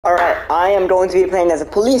am going to be playing as a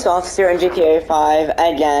police officer in GTA 5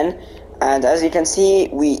 again. And as you can see,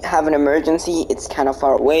 we have an emergency. It's kind of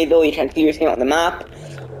far away though. You can clearly see it on the map.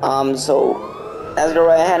 So let's go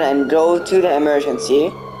right ahead and go to the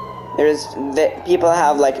emergency. People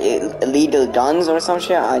have like illegal guns or some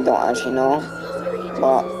shit. I don't actually know,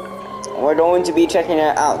 but we're going to be checking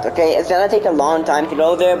it out. Okay, it's gonna take a long time to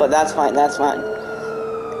go there, but that's fine. That's fine.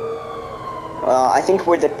 I think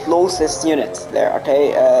we're the closest unit there.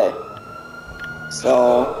 Okay,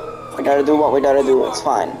 so we gotta do what we gotta do. It's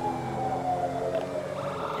fine.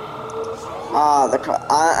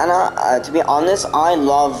 To be honest, I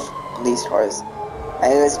love police cars,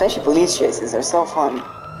 and especially police chases. They're so fun.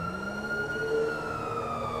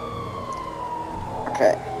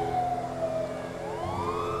 Okay.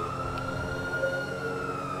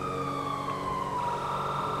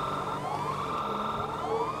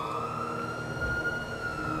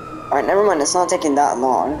 Alright, never mind. It's not taking that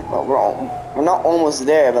long, but we're not almost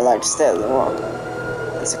there, but like still,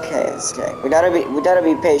 it's okay. It's okay. We gotta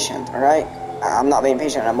be patient. All right. I'm not being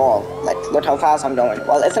patient at all. Like, look how fast I'm going.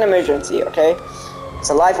 Well, it's an emergency. Okay. It's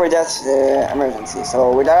a life or death emergency,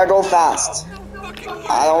 so we gotta go fast.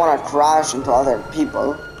 I don't want to crash into other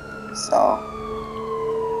people, so.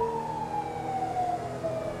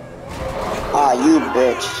 Ah, you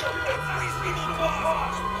bitch.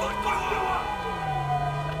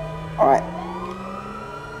 Alright.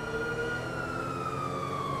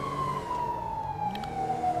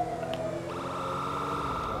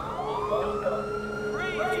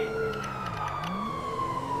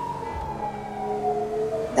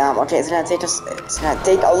 Damn, okay, it's gonna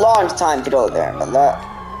take a long time to go there, but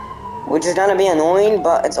which is gonna be annoying,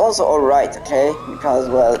 but it's also alright, okay? Because,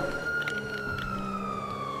 well,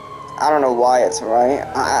 I don't know why it's alright.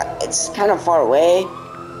 It's kind of far away,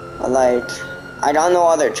 but like, I got no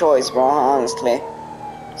other choice, bro, honestly.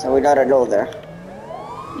 So we gotta go there.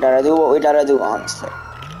 We gotta do what we gotta do, honestly.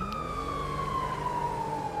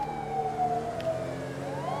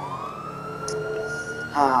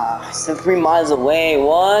 Still 3 miles away,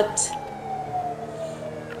 what?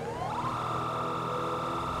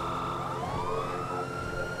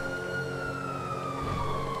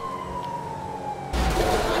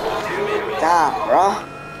 Damn, bro.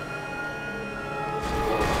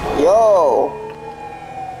 Yo!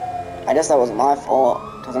 I guess that was my fault,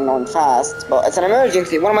 because I'm going fast, but it's an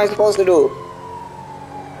emergency, what am I supposed to do?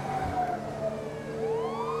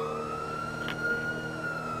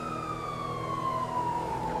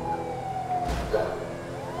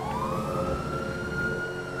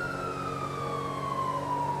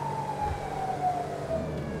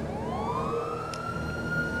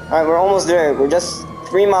 Alright, we're almost there, we're just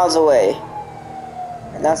 3 miles away.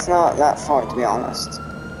 And that's not that far, to be honest.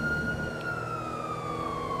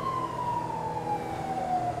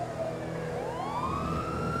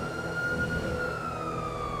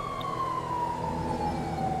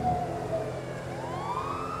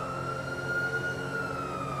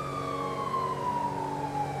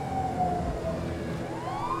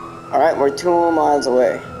 Alright, we're 2 miles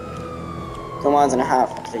away. 2 miles and a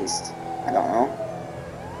half, at least. I don't know.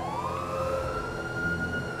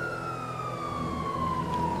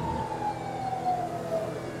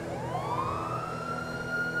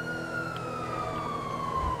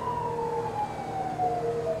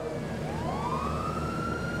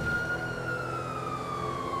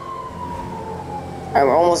 Alright,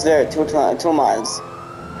 we're almost there. 2 miles.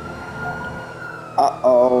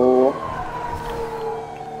 Uh-oh.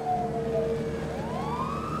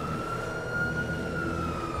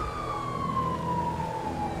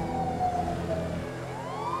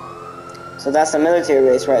 So that's the military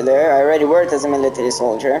base right there. I already worked as a military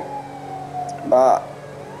soldier, but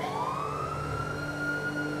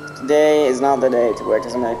today is not the day to work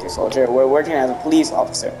as a military soldier. We're working as a police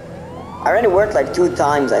officer. I already worked like 2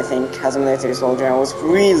 times, I think, as a military soldier, and it was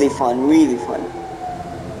really fun, really fun.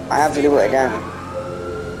 I have to do it again.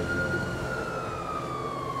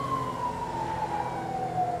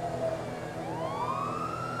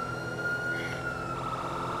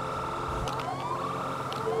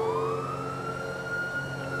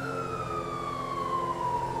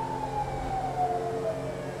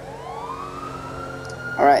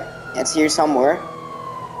 Alright, it's here somewhere.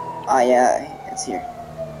 Ah, yeah, it's here.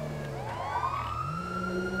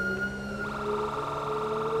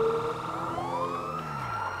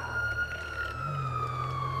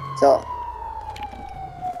 So.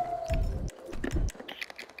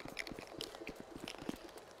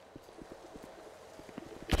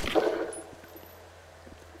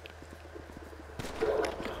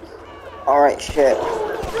 Alright, shit.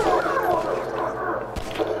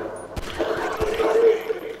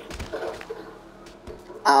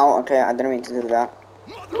 Ow, okay, I didn't mean to do that.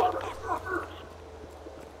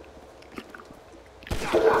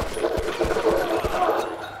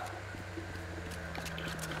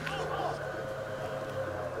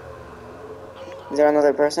 Is there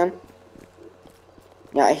another person?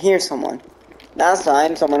 Yeah, I hear someone. Last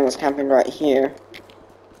time, someone was camping right here.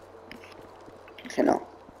 Okay, no.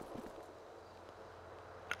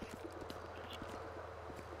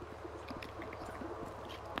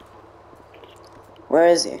 Where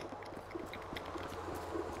is he?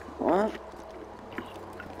 What?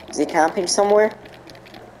 Is he camping somewhere?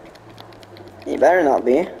 He better not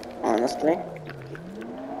be, honestly.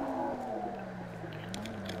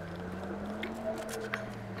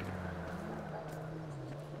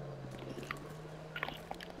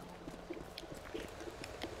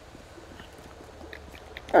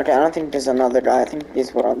 Okay, I don't think there's another guy. I think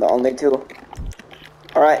these were the only two.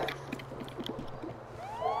 Alright.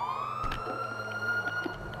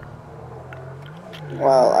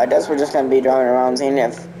 Well, I guess we're just gonna be driving around seeing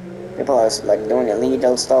if people are like doing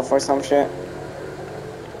illegal stuff or some shit.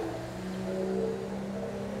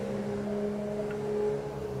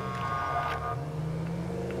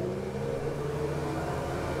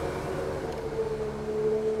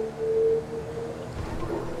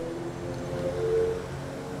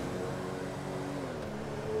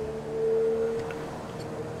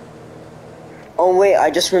 Oh wait, I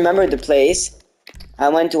just remembered the place I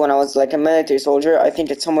went to when I was like a military soldier. I think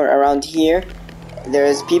it's somewhere around here.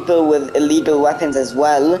 There's people with illegal weapons as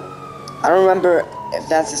well. I don't remember if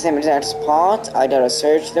that's the same exact spot. I gotta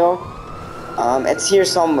search though. It's here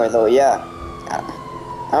somewhere though, yeah.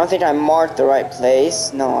 I don't think I marked the right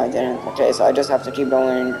place. No, I didn't. Okay, so I just have to keep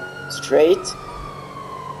going straight.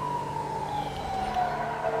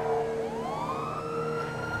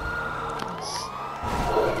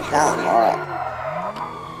 Damn, alright.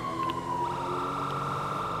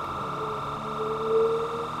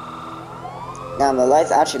 Damn, the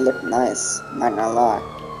lights actually look nice. Might not lie.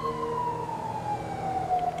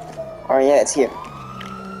 Oh yeah, it's here.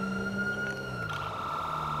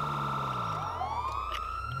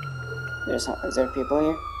 Is there people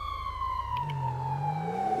here?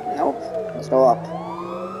 Nope. Let's go up.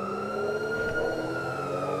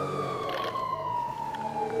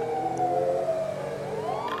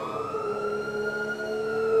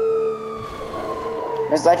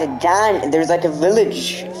 There's like a gang. There's like a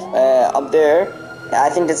village up there. I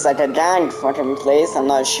think it's like a gang fucking place. I'm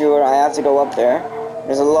not sure. I have to go up there.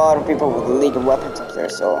 There's a lot of people with illegal weapons up there,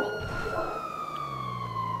 so.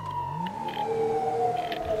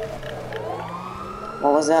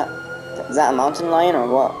 What was that? Is that a mountain lion or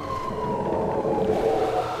what?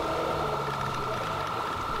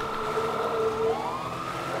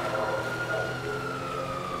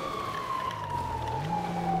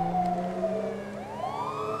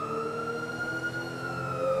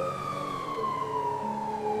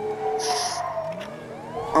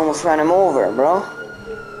 Almost ran him over, bro.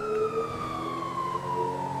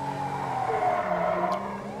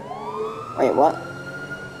 Wait, what?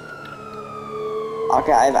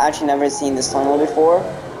 Okay, I've actually never seen this tunnel before.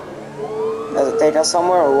 Does it take us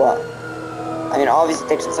somewhere or what? I mean, obviously it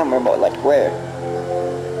takes us somewhere, but like where?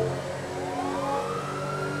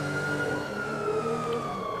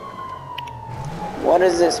 What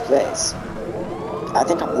is this place? I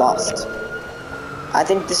think I'm lost. I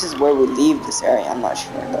think this is where we leave this area. I'm not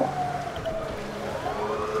sure though.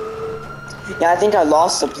 Yeah, I think I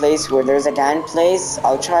lost a place where there's a gang place.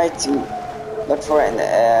 I'll try to look for it in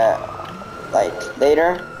the, like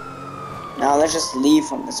later. Now let's just leave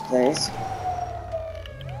from this place.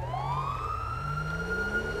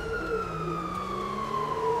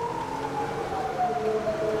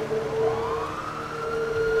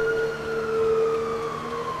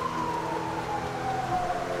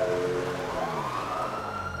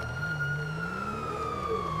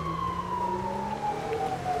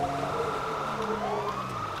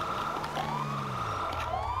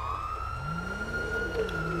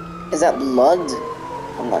 Is that blood?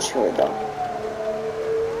 I'm not sure though.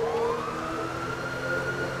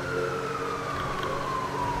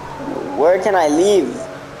 Where can I leave?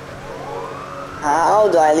 How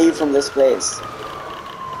do I leave from this place?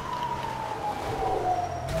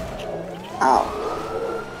 Ow.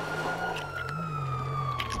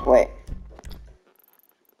 Wait.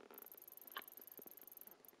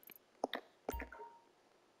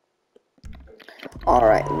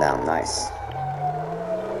 Alright, now nice.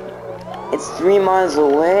 It's 3 miles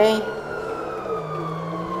away.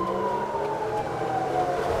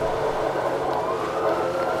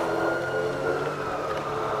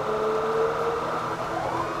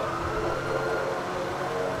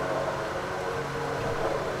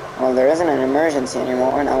 Well, there isn't an emergency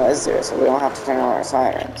anymore now, is there? So we don't have to turn on our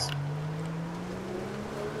sirens.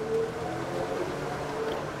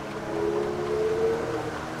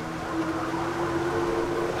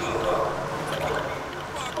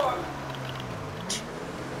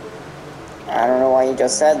 I don't know why you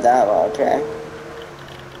just said that, but okay.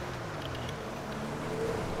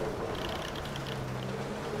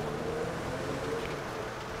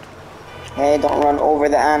 Hey, don't run over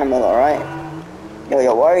the animal, alright?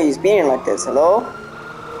 Yo, why are you speeding like this? Hello?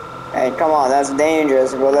 Hey, come on, that's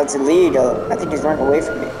dangerous, bro. That's illegal. I think he's running away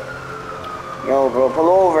from me. Yo, bro, pull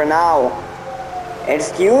over now.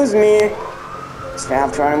 Excuse me. Just gonna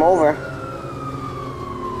have to run him over.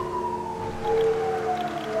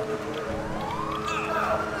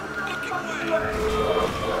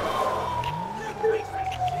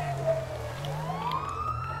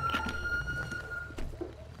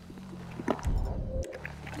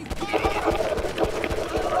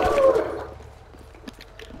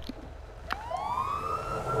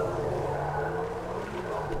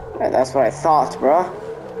 Yeah, that's what I thought, bro.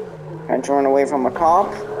 Trying to run away from a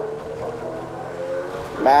cop?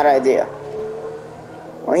 Bad idea.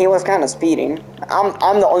 Well, he was kind of speeding.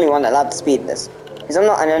 I'm the only one allowed to speed this. Because I'm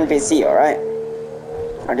not an NPC, alright?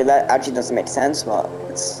 Or did that actually doesn't make sense, but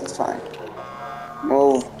it's fine.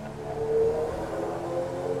 Move.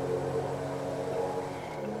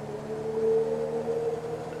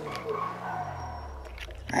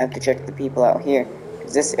 I have to check the people out here.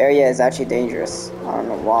 Because this area is actually dangerous. I don't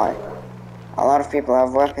know why. A lot of people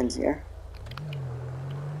have weapons here.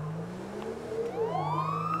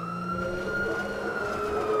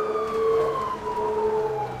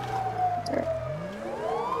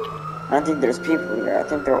 I don't think there's people here. I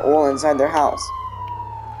think they're all inside their house.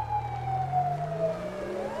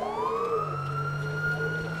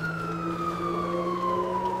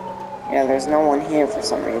 Yeah, there's no one here for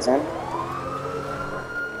some reason.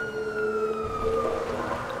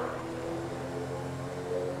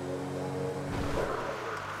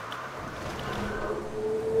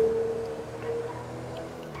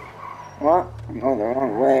 What? I'm going the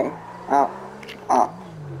wrong way. Ow. Ow.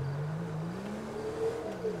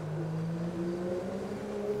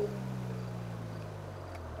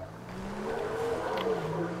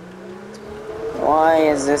 Why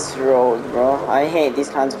is this road, bro? I hate these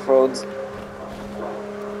kinds of roads.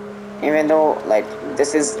 Even though, like,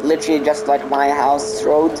 this is literally just like my house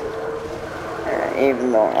road.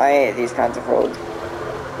 Even though I hate these kinds of roads.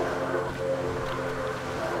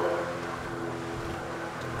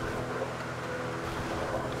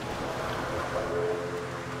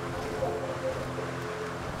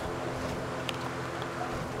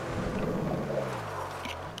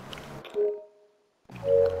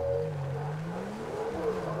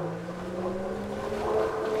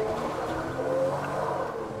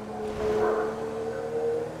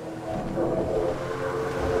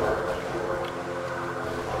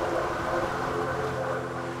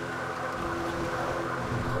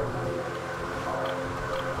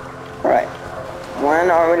 Right. When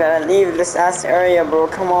are we gonna leave this ass area, bro?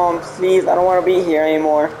 Come on, please. I don't want to be here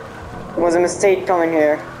anymore. It was a mistake coming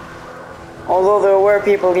here. Although there were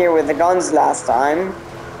people here with the guns last time.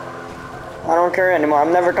 I don't care anymore.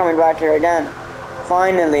 I'm never coming back here again.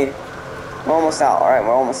 Finally. We're almost out. Alright,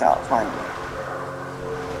 we're almost out. Finally.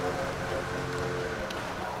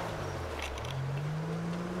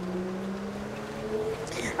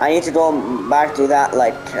 I need to go back to that,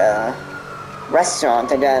 like,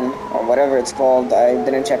 restaurant again, or whatever it's called. I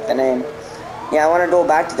didn't check the name. Yeah, I want to go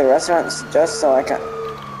back to the restaurant just so I can...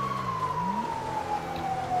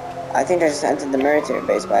 I think I just entered the military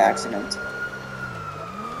base by accident.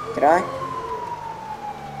 Did I?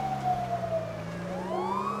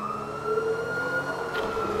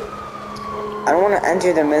 I don't want to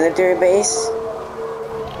enter the military base.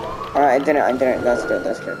 Alright, I didn't. That's good,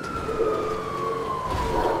 that's good.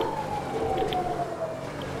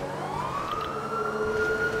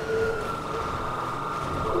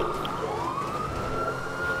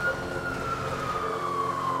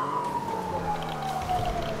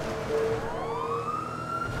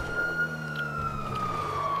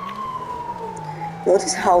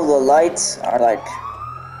 Notice how the lights are like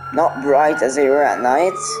not bright as they were at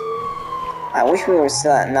night. I wish we were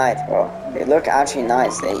still at night, bro. They look actually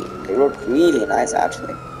nice. They look really nice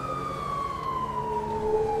actually.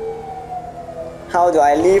 How do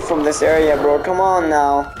I leave from this area, bro? Come on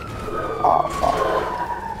now. Oh fuck.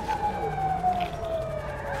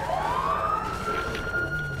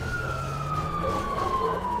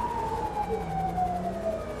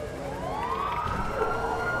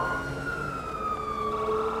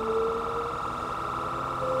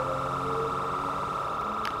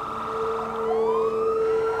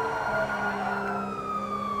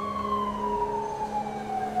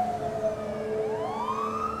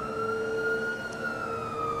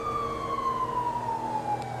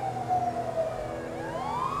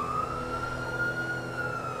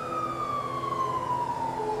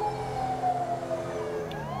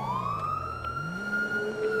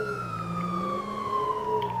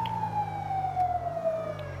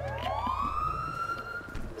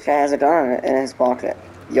 This guy has a gun in his pocket.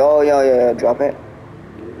 Yo, yo, yo, yo, drop it.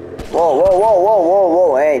 Whoa, whoa, whoa, whoa, whoa,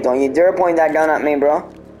 whoa. Hey, don't you dare point that gun at me,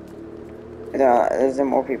 bro. Is there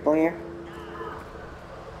more people here?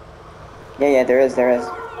 Yeah, yeah, there is, there is.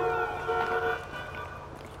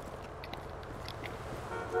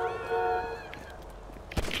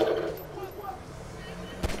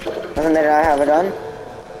 Doesn't that I have a gun?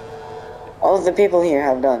 All of the people here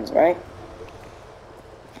have guns, right?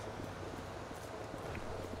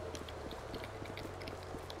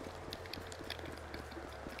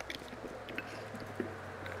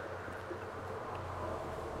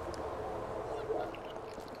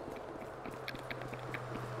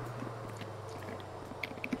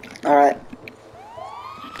 Alright.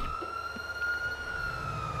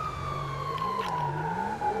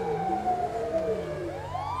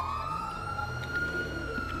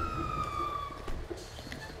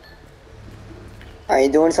 Are you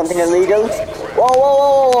doing something illegal? Whoa, whoa,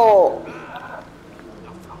 whoa, whoa,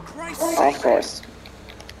 whoa! Of course.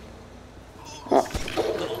 Huh.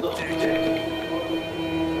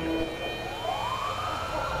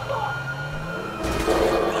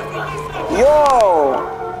 Yo!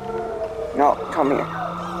 No, come here.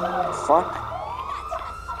 Fuck.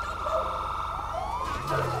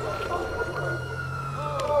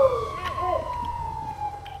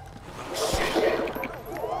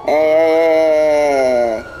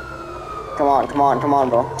 Hey! Come on,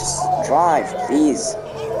 bro. Just drive, please.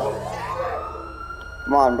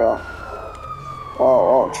 Come on, bro.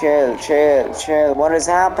 Whoa, whoa, chill. What is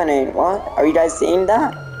happening? What? Are you guys seeing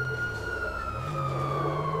that?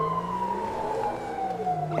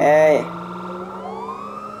 Hey.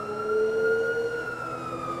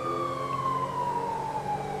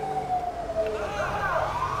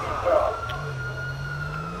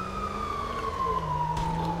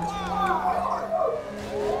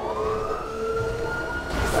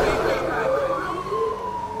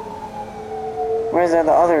 Where's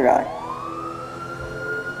the other guy?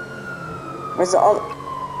 Where's the other?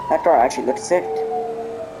 That car actually looks sick.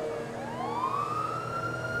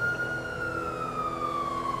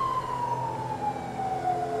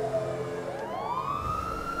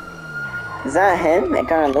 Is that him? It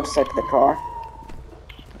kind of looks like the car.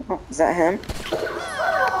 Oh, is that him?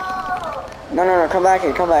 No, come back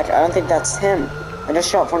here, come back. I don't think that's him. I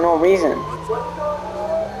just shot for no reason.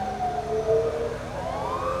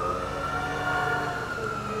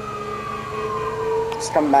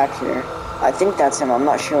 Just come back here. I think that's him, I'm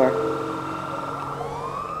not sure.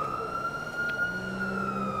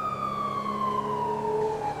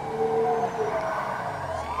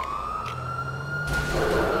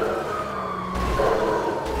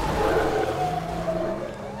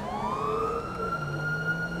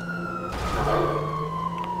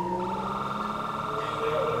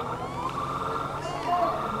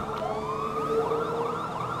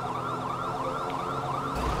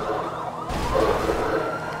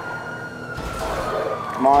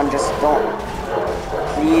 Come on, just don't.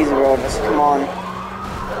 Please, bro, just come on.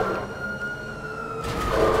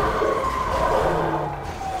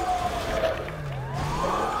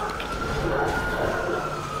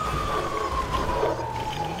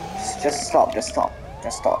 Just stop.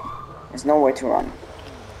 There's nowhere to run.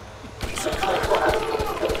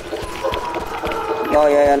 Yo,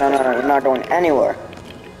 no, you're not going anywhere.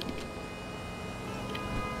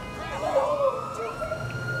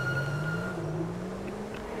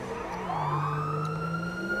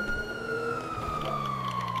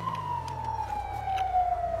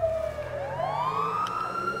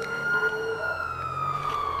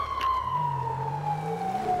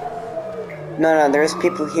 No, there's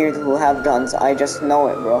people here who have guns. I just know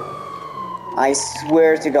it, bro. I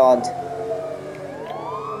swear to God.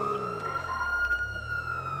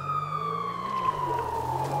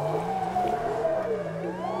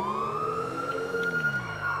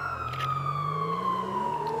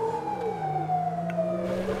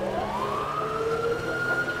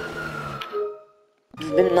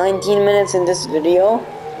 It's been 19 minutes in this video.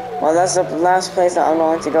 Well, that's the last place that I'm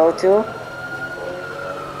going to go to.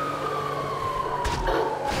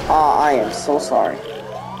 I am so sorry.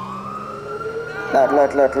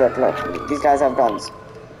 Look. These guys have guns.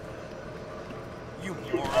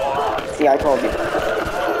 See, I told you.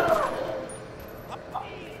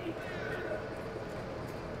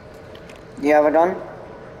 Do you have a gun?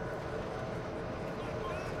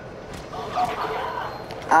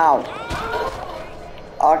 Ow.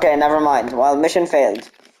 Okay, never mind. Well, mission failed.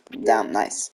 Damn, nice.